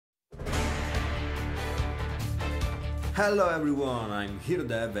Hello everyone, I'm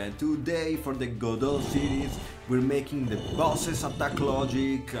Heyo and today for the GODOT series we're making the boss's attack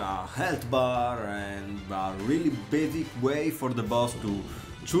logic, a health bar and a really basic way for the boss to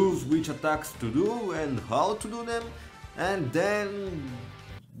choose which attacks to do and how to do them. And then,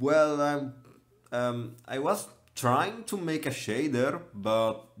 well, I was trying to make a shader,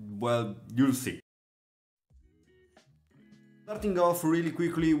 but well, you'll see. Starting off really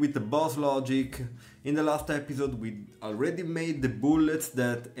quickly with the boss logic, in the last episode we already made the bullets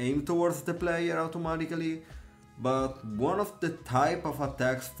that aim towards the player automatically, but one of the type of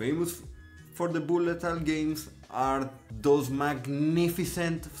attacks famous for the bullet hell games are those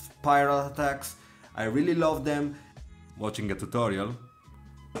magnificent spiral attacks. I really love them. Watching a tutorial,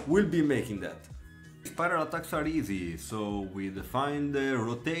 we'll be making that. Spiral attacks are easy, so we define the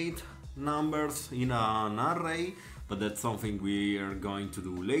rotate numbers in an array, but that's something we are going to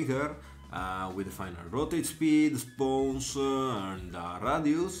do later. We define a rotate speed, spawns, and a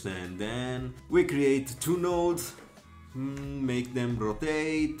radius, and then we create two nodes, make them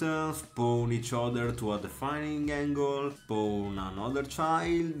rotate, spawn each other to a defining angle, spawn another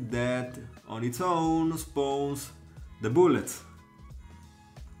child that on its own spawns the bullets.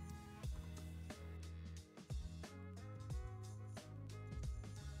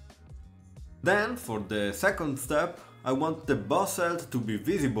 Then, for the second step, I want the boss health to be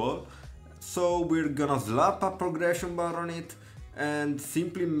visible, so we're gonna slap a progression bar on it and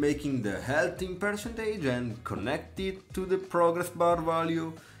simply making the health in percentage and connect it to the progress bar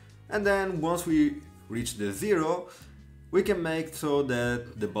value. And then once we reach the 0, we can make so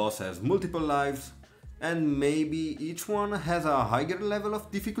that the boss has multiple lives and maybe each one has a higher level of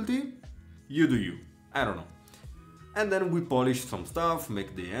difficulty. You do you, I don't know. And then we polish some stuff,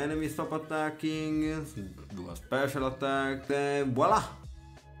 make the enemy stop attacking, do a special attack, then voila!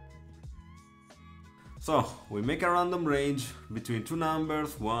 So, we make a random range between two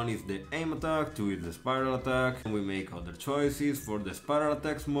numbers, one is the aim attack, two is the spiral attack, and we make other choices for the spiral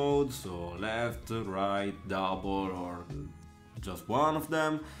attacks mode, so left, right, double, or just one of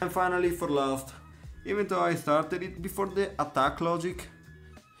them. And finally, for last, even though I started it before the attack logic,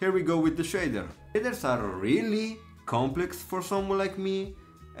 here we go with the shader. Shaders are really complex for someone like me,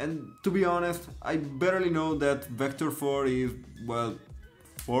 and to be honest, I barely know that vector 4 is, well,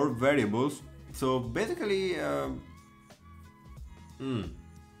 4 variables. So basically,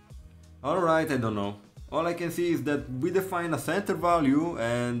 alright, I don't know. All I can see is that we define a center value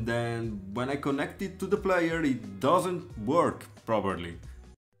and then when I connect it to the player, it doesn't work properly.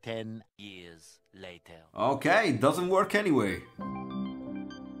 10 years later. Okay, it doesn't work anyway.